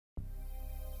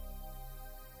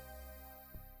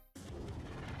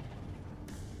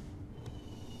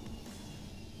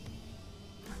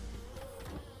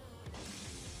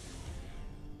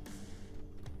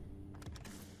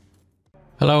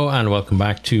Hello and welcome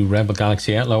back to Rebel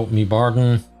Galaxy Outlaw with me,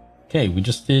 Bardon. Okay, we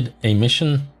just did a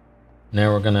mission.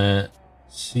 Now we're gonna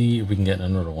see if we can get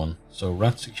another one. So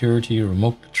rat security,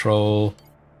 remote patrol.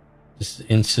 This is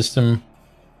in system.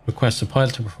 Request a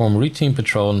pilot to perform routine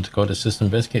patrol and to go to system,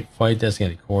 investigate 5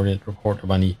 designated coordinate, report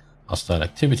of any hostile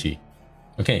activity.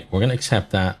 Okay, we're gonna accept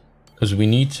that because we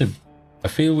need to. I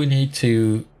feel we need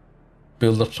to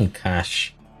build up some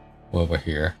cash while we're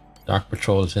here. Dark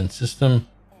patrol is in system.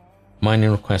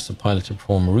 Mining requests a pilot to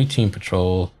perform a routine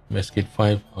patrol, investigate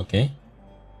 5, okay.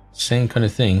 Same kind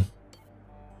of thing.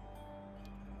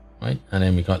 Right, and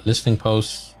then we got listening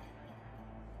posts.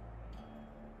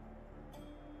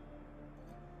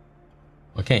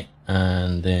 Okay,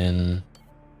 and then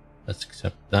let's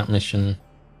accept that mission.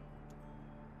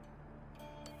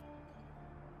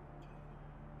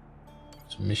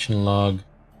 So mission log.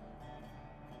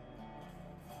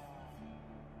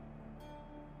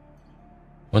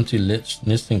 Want to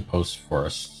listing posts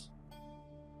first.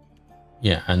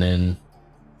 Yeah, and then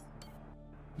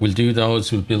we'll do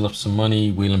those, we'll build up some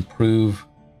money, we'll improve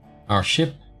our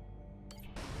ship,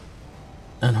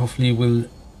 and hopefully we'll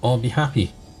all be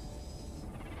happy.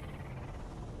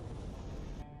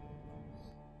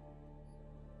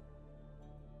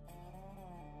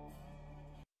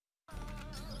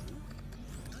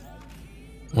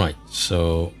 Right,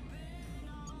 so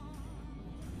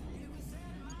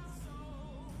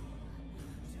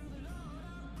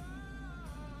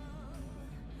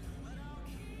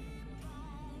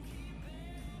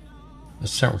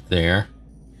let's start with there.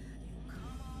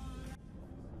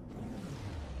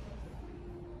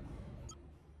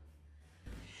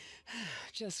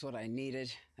 Just what I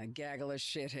needed. A gaggle of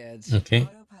shitheads. Okay.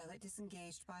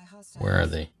 Where are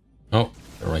they? Oh,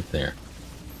 they're right there.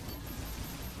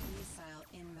 Missile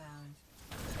inbound.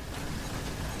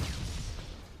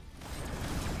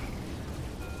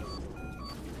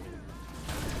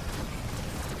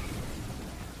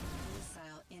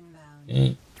 Missile inbound.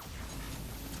 Okay.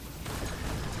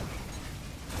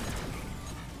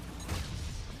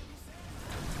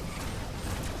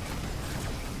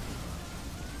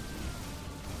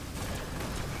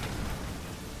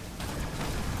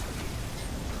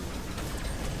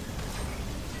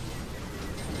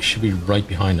 Should be right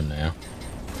behind him now.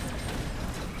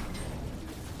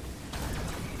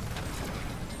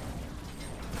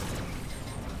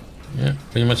 Yeah,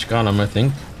 pretty much got him, I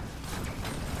think.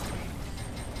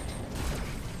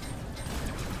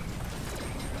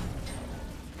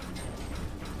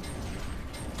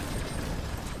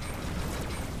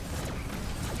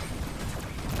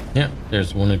 Yeah,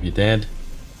 there's one of you dead.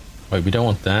 Right, we don't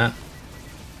want that.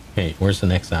 Okay, where's the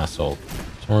next asshole?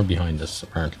 Somewhere behind us,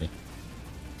 apparently.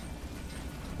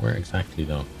 Where exactly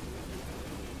though?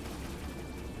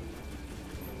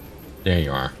 There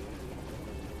you are.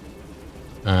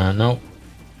 No.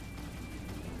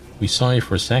 We saw you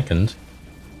for a second.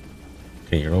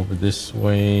 Okay, you're over this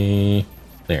way.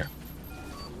 There.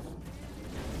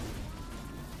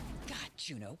 God,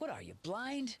 Juno, what are you,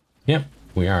 blind? Yep,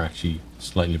 we are actually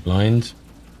slightly blind.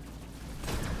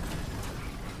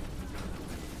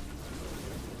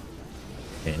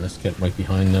 Okay, let's get right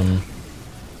behind them.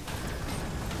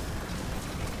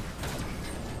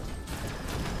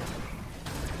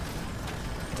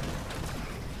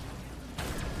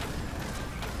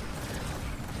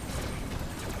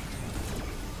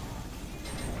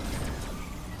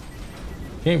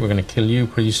 Okay, we're gonna kill you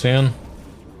pretty soon.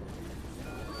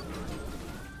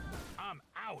 I'm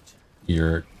out.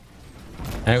 You're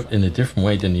out in a different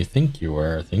way than you think you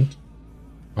were, I think.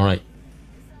 Alright.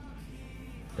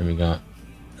 Then we got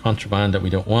contraband that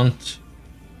we don't want.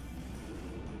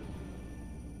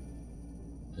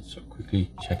 Let's quickly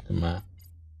check the map.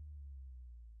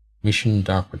 Mission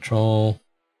Dark Patrol.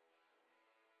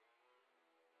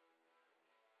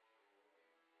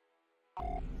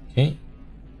 Okay.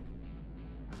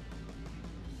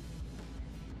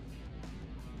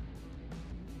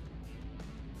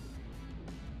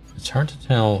 It's hard to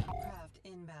tell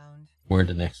where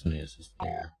the next one is. It's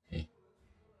there. Okay.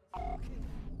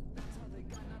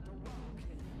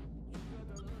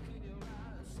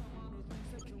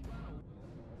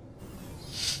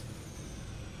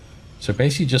 So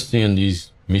basically just doing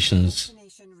these missions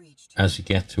as you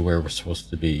get to where we're supposed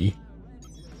to be.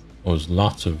 Oh, there's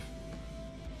lots of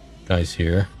guys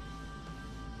here.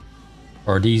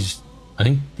 Or these, I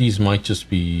think these might just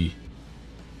be,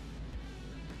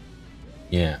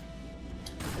 yeah,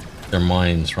 they're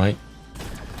mines, right?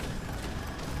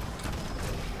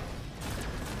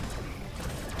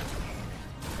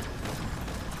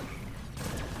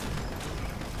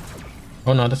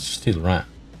 Oh no, that's just steel rat.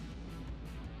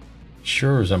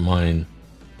 Sure is a mine.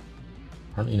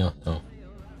 Apparently not, though.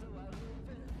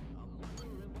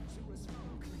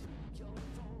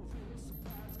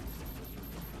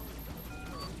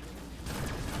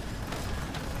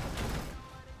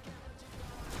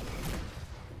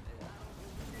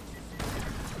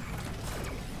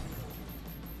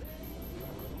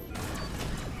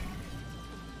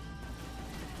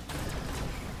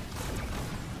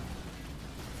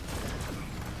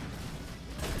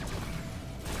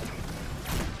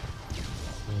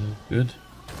 Good.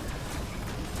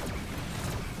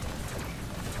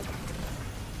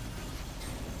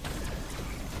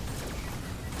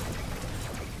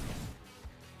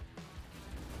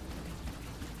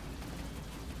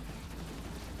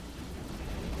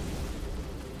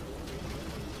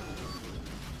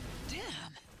 Damn.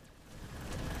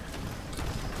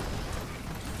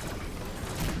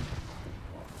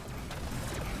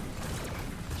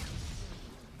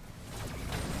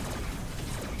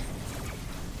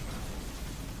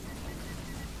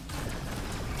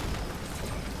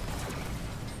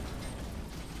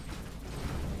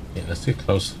 Yeah, let's get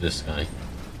close to this guy.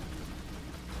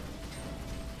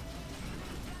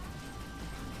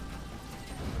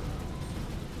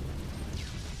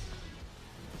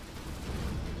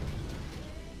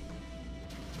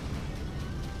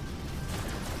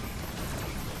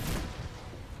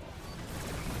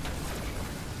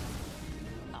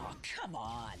 Oh, come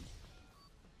on.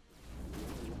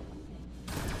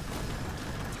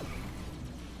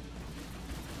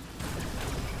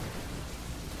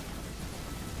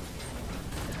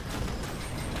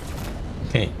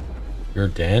 Okay, you're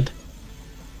dead.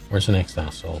 Where's the next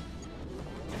asshole?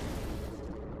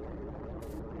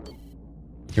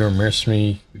 You're a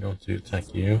mercenary. We don't do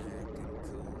attack you.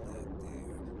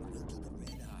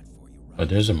 Oh,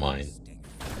 there's a mine.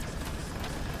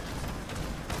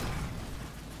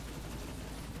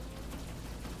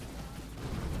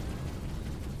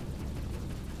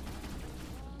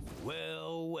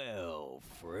 Well, well,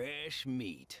 fresh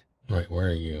meat. Right, where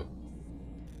are you?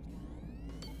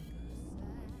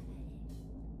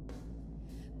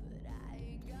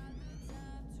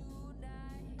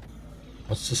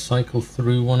 What's the cycle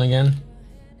through one again?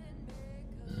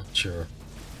 Not sure.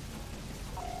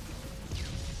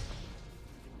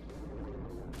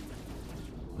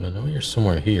 I know you're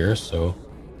somewhere here, so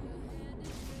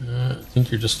I think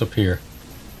you're just up here.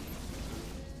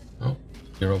 Oh,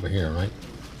 you're over here, right?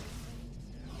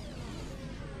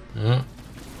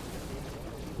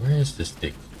 Where is this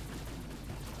dick?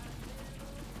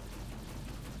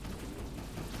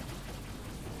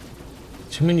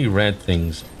 Too many red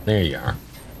things. There you are.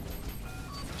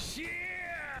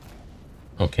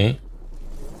 Okay.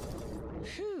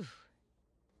 Phew.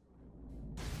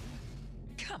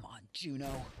 Come on,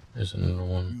 Juno. There's another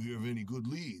one. You have any good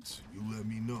leads, you let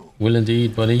me know. Will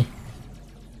indeed, buddy.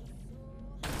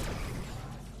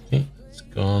 Okay, it's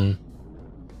gone.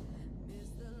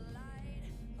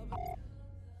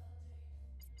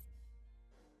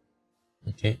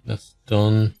 Okay, that's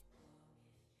done.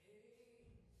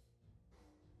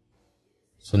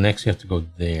 So next you have to go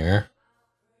there.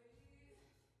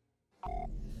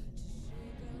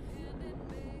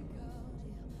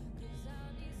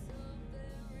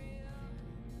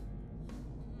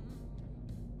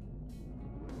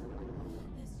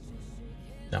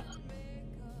 That one.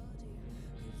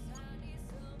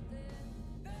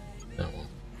 That one.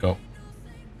 Go.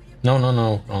 No, no,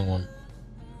 no. Wrong one.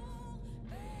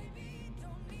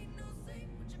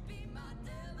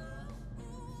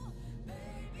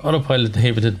 Autopilot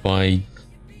inhibited by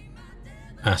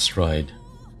asteroid.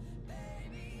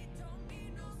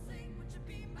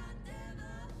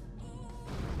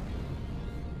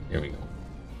 Here we go.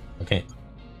 Okay.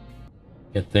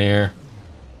 Get there.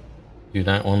 Do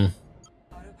that one.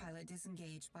 Autopilot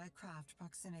disengaged by craft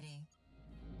proximity.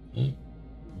 Okay.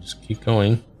 Just keep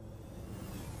going.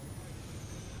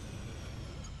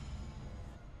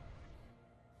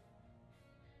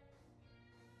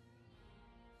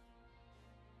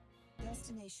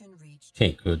 Destination reached.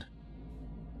 Okay, good.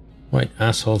 Right,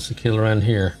 assholes to kill around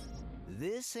here.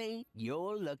 This ain't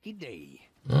your lucky day.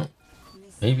 Oh,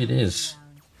 Missile maybe it is.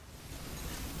 inbound.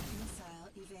 Missile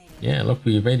evaded. Yeah, look,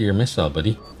 we evaded your missile,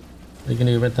 buddy. What are you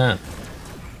gonna do about that?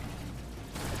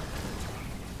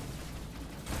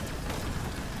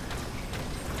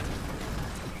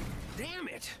 Damn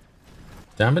it!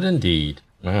 Damn it indeed.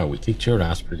 Wow, we kicked your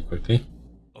ass pretty quickly.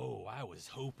 Oh, I was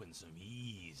hoping some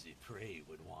easy prey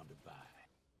would wander by.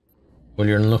 Well,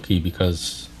 you're unlucky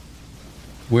because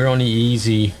we're only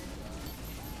easy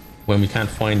when we can't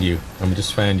find you, and we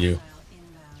just found you. Missile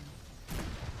inbound.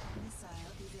 Missile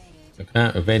evaded. Look at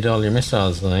that, evaded all your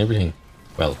missiles and everything.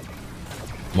 Well,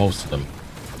 most of them.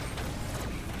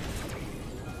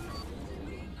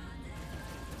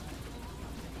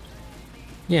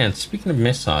 Yeah, and speaking of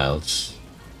missiles,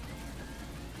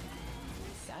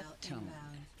 That tone.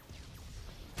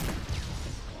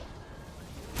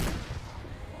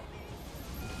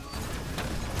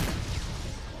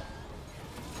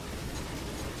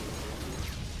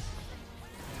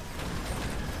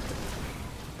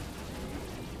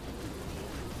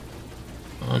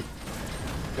 on,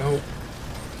 go.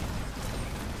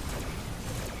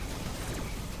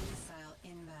 Missile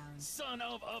inbound. Son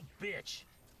of a bitch!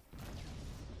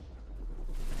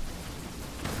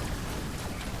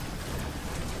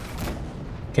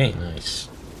 Okay, nice.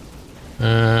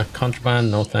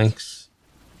 Contraband, no thanks.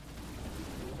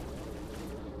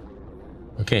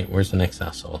 Okay, where's the next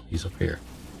asshole? He's up here.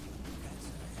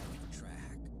 Track.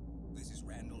 This is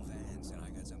Randall Vance, and I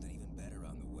got something even better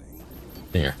on the way.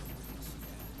 There.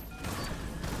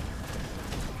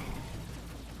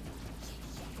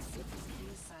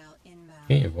 Missile inbound.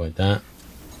 Okay, avoid that.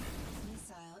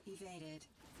 Missile evaded.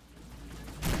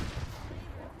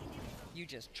 You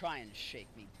just try and shake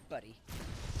me, buddy.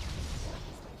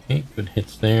 Okay, good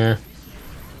hits there.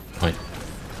 Right,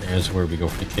 there's where we go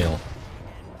for the kill.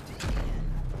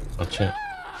 Gotcha.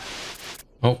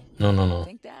 Oh, no, no, I no.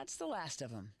 think that's the last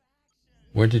of them.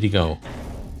 Where did he go?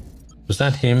 Was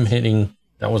that him hitting?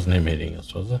 That wasn't him hitting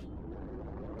us, was it?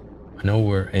 I know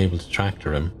we're able to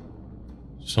tractor him.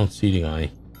 Just don't see the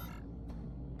guy.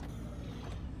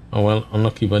 Oh well,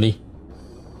 unlucky, buddy.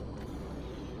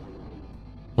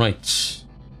 Right.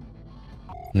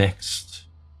 Next.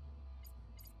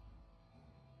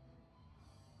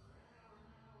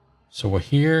 So we're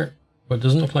here, but it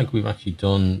doesn't look like we've actually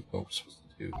done what we're supposed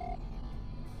to do.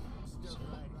 So,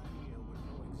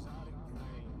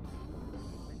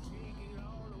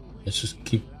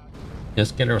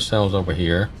 let's get ourselves over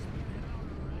here.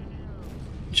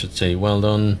 We should say, well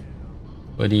done,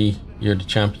 buddy, you're the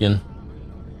champion.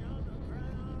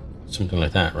 Something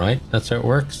like that, right? That's how it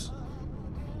works.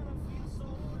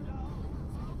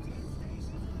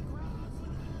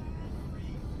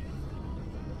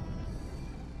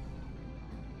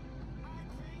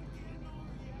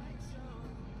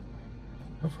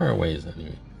 How far away is that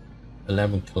anyway?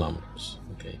 11 kilometers.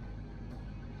 Okay.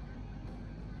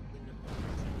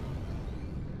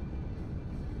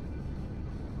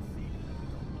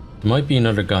 There might be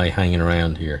another guy hanging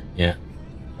around here. Yeah.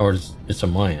 Or it's a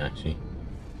mine, actually.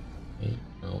 Okay,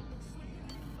 no.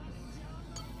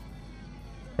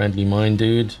 Friendly mine,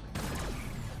 dude.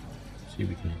 Let's see if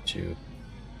we can hit you.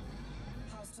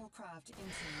 Hostile craft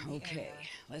entering the Okay, area.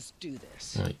 let's do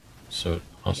this. Right. So, I got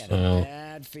a hostile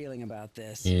bad feeling about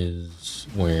this. is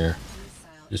where?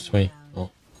 Missile This way? inbound.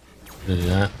 Oh. Do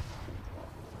that.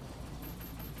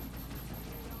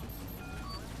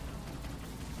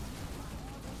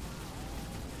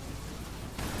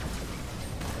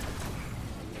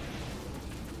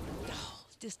 Oh,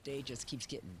 this day just keeps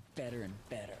getting better and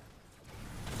better.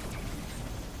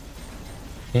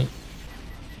 Okay.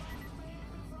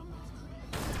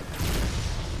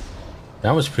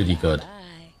 That was pretty good. Bye.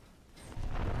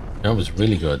 That was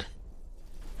really good.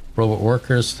 Robot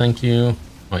workers, thank you.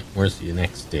 Right, where's the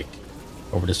next stick?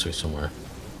 Over this way somewhere.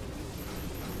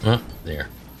 Ah, there.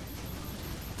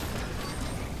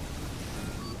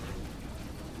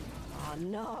 Oh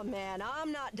no, man,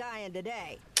 I'm not dying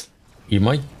today. You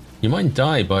might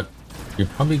die, but you're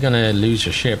probably gonna lose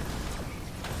your ship.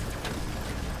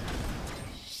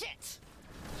 Shit!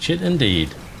 Shit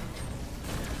indeed.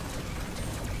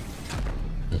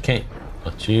 Okay,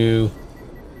 got you.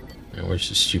 Now where's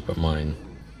the stupid mine?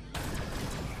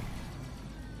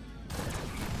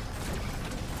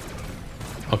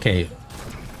 Okay,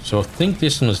 so I think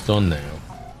this one is done now.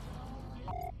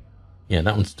 Yeah,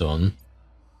 that one's done.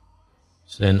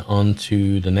 So then on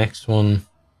to the next one.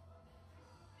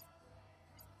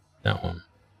 That one.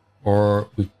 Or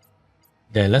we...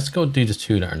 Yeah, let's go do the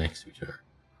two that are next to each other.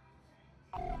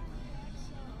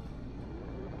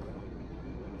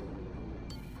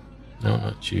 No,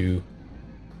 not you.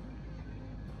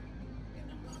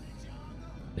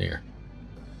 There.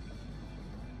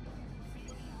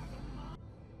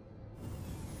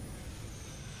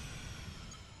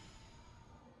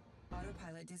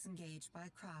 Autopilot disengaged by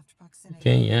craft proximity.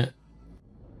 Okay, yeah.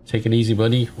 Take it easy,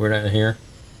 buddy. We're out of here.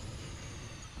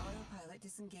 Autopilot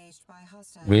disengaged by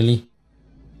hostile. Really?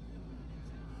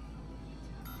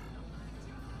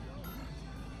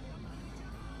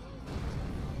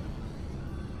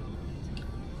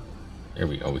 There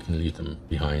we go. We can leave them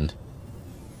behind.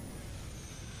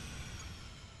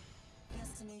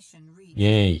 Destination reached.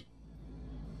 Yay.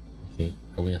 Okay,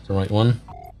 are we at the right one?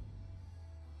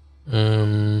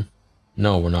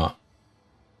 No, we're not.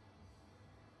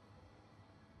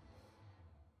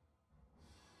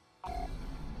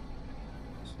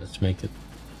 let's make it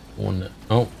one.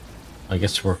 Oh, I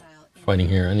guess we're fighting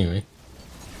here anyway.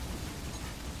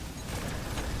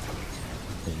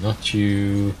 Okay, not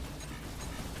you.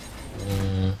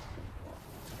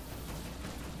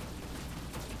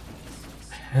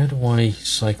 How do I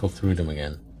cycle through them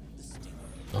again?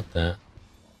 Not that.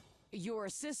 Your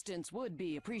assistance would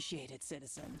be appreciated,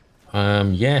 citizen.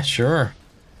 Yeah, sure.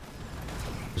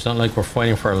 It's not like we're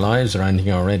fighting for our lives or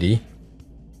anything already.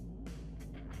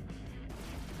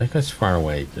 I think that's far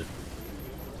away. There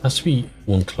has to be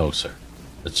one closer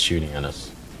that's shooting at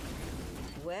us.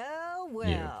 Well, well.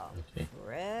 Yeah, okay.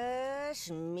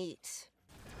 Fresh meat.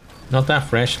 Not that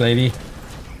fresh, lady.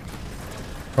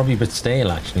 Probably a bit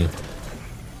stale, actually.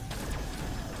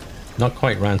 Not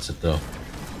quite rancid, though.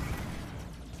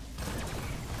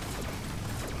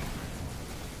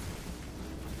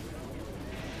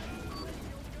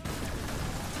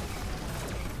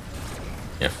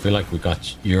 Yeah, I feel like we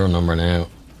got your number now.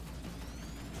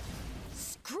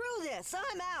 Screw this,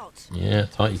 I'm out. Yeah,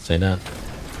 thought you'd say that.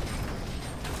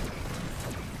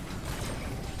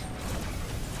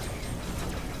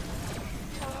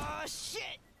 Oh,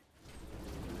 shit.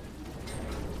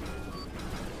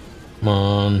 Come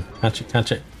on, catch it,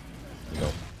 catch it. There we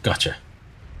go. Gotcha.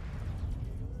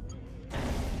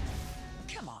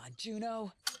 Come on,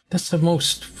 Juno. That's the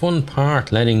most fun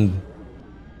part, letting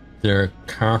their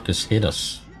carcass hit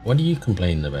us. What are you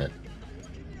complaining about?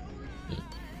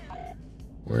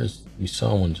 Where's... we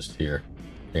saw one just here.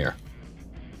 There.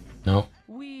 No.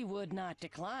 We would not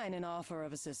decline an offer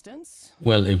of assistance.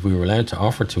 Well, if we were allowed to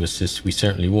offer to assist, we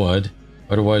certainly would.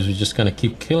 Otherwise, we're just going to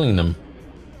keep killing them.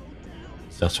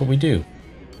 So that's what we do.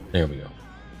 There we go.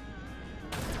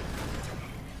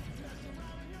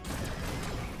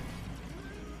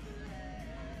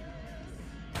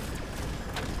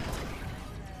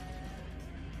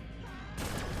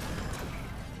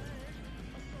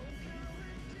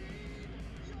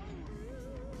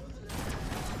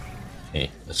 Okay,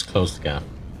 let's close the gap.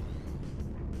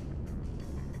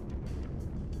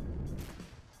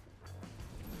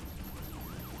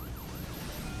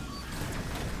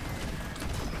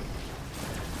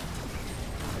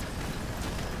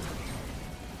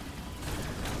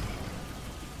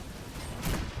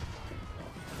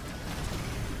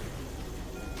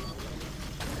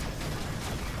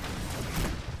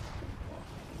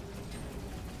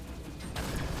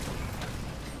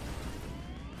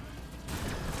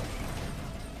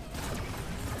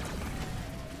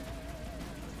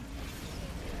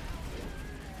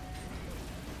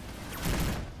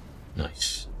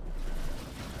 Nice.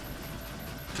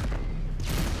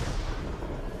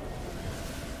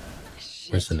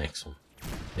 Where's the next one?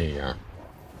 There you are.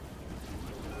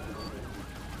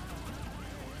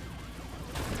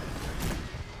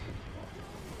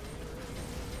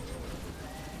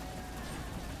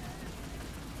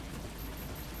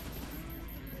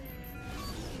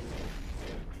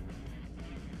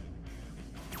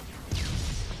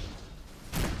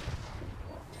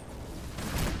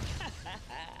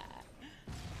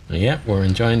 Yeah, we're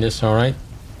enjoying this, all right.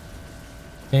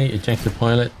 Okay, eject the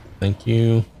pilot. Thank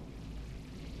you.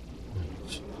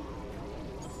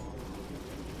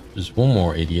 There's one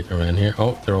more idiot around here.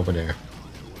 Oh, they're over there.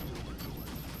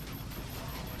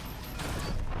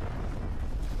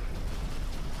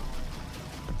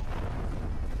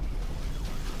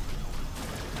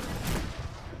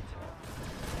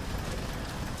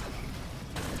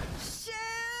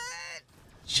 Shit!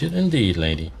 Shit indeed,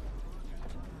 lady.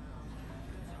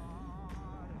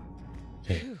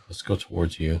 Okay, let's go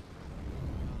towards you.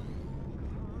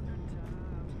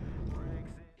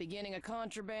 Beginning a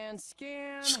contraband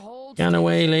scan. Hold Scan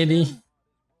away, lady.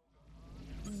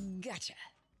 Gotcha.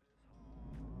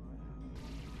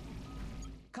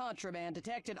 Contraband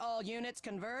detected. All units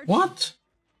converge. What?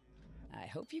 I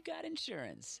hope you got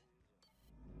insurance.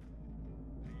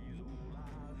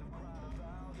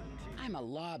 I'm a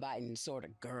law-abiding sort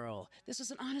of girl. This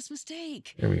was an honest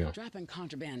mistake. Here we go. Dropping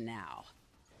contraband now.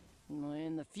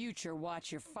 In the future,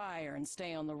 watch your fire and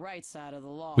stay on the right side of the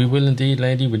law. We will indeed,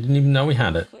 lady. We didn't even know we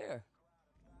had it. Clear.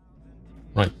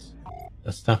 Right.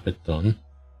 That's that bit done.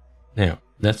 Now,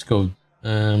 let's go.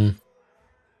 Let's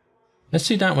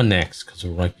do that one next, because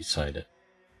we're right beside it.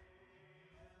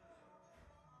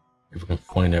 If we can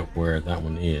find out where that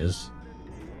one is.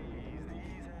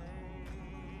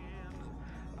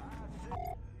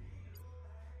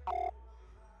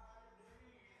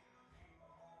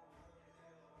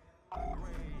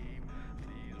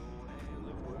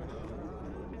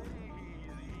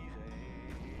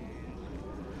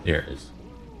 There it is.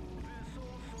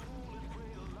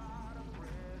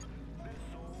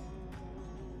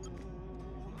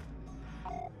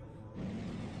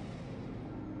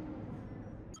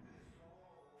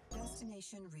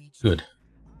 Destination reached. Good.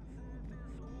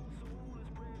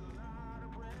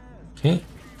 Okay.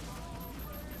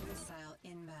 Missile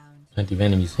inbound. Plenty of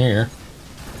enemies here.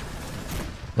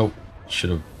 Oh, should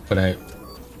have put out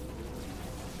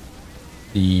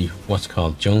the what's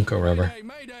called junk or whatever. Mayday,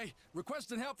 mayday.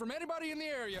 Requesting help from anybody in the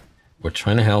area. We're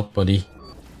trying to help, buddy.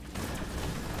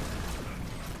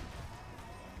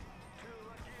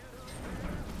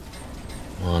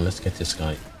 Come on, let's get this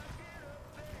guy.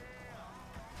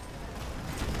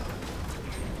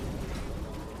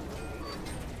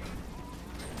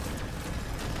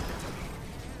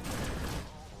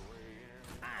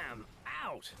 I'm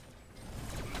out.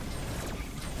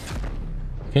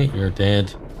 Okay, you're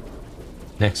dead.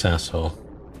 Next asshole.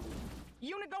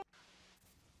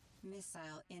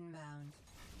 Missile inbound.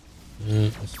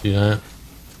 Let's do that.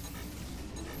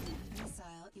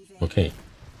 Missile evaded. Okay.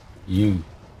 You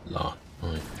lot.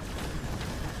 Alright.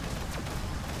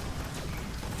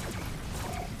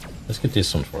 Let's get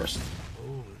this one first.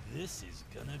 Oh, this is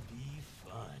gonna be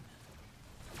fun.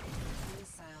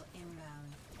 Missile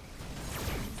inbound.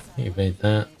 Okay, evade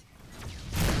that.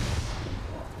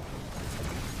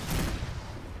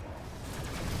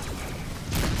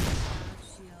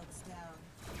 Shields down.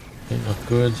 Okay, not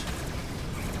good. Missile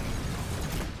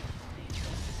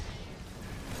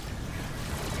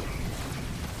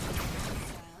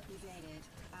evaded.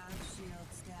 Arm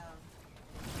shields down.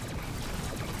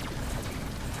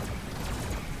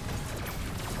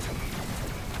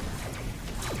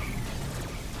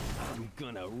 I'm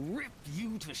gonna rip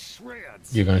you to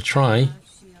shreds. You're gonna try. Arm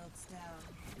shields down.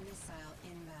 Missile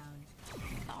inbound.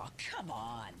 Oh, come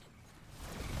on.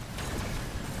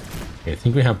 Okay, I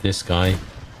think we have this guy.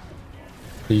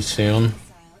 Pretty soon. Missile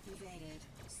evaded.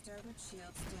 Starboard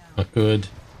shields down. Not good.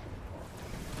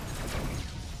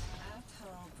 Aft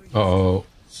hull breached. Uh-oh.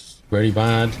 It's very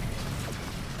bad. Ordnance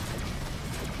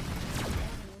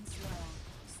low.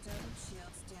 Starboard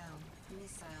shields down.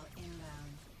 Missile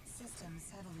inbound. Systems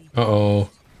heavily Uh-oh.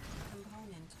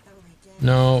 component heavily damaged.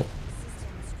 No.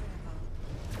 Systems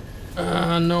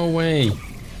critical. No way.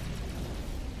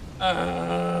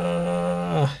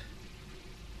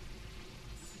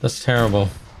 That's terrible.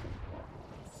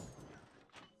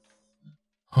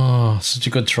 Oh, such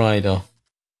a good try though.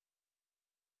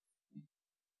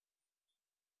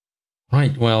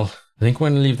 Right, well, I think we're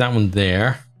going to leave that one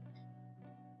there.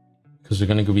 Because we're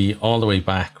going to be all the way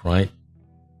back, right?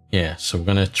 Yeah, so we're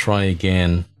going to try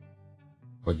again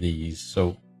for these.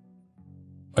 So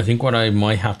I think what I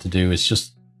might have to do is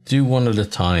just do one at a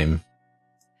time.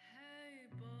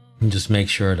 And just make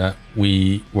sure that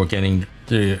we're getting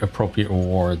the appropriate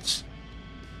rewards.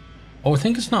 Oh, I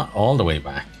think it's not all the way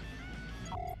back.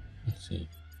 Let's see.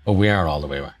 Oh, we are all the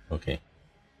way back. Okay.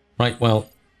 Right,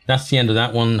 well, that's the end of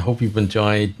that one. Hope you've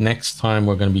enjoyed. Next time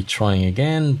we're going to be trying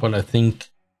again, but I think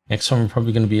next time we're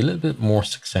probably going to be a little bit more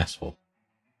successful.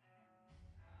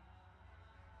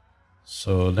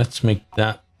 So let's make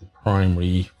that the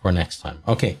primary for next time.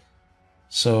 Okay.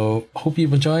 So hope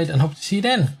you've enjoyed and hope to see you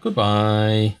then.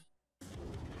 Goodbye.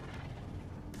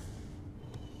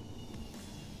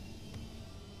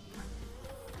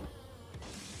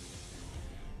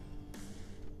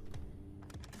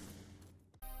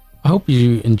 I hope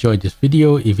you enjoyed this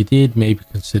video. If you did, maybe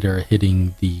consider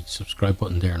hitting the subscribe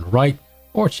button there on the right,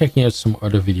 or checking out some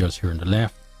other videos here on the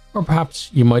left, or perhaps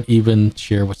you might even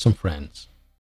share with some friends.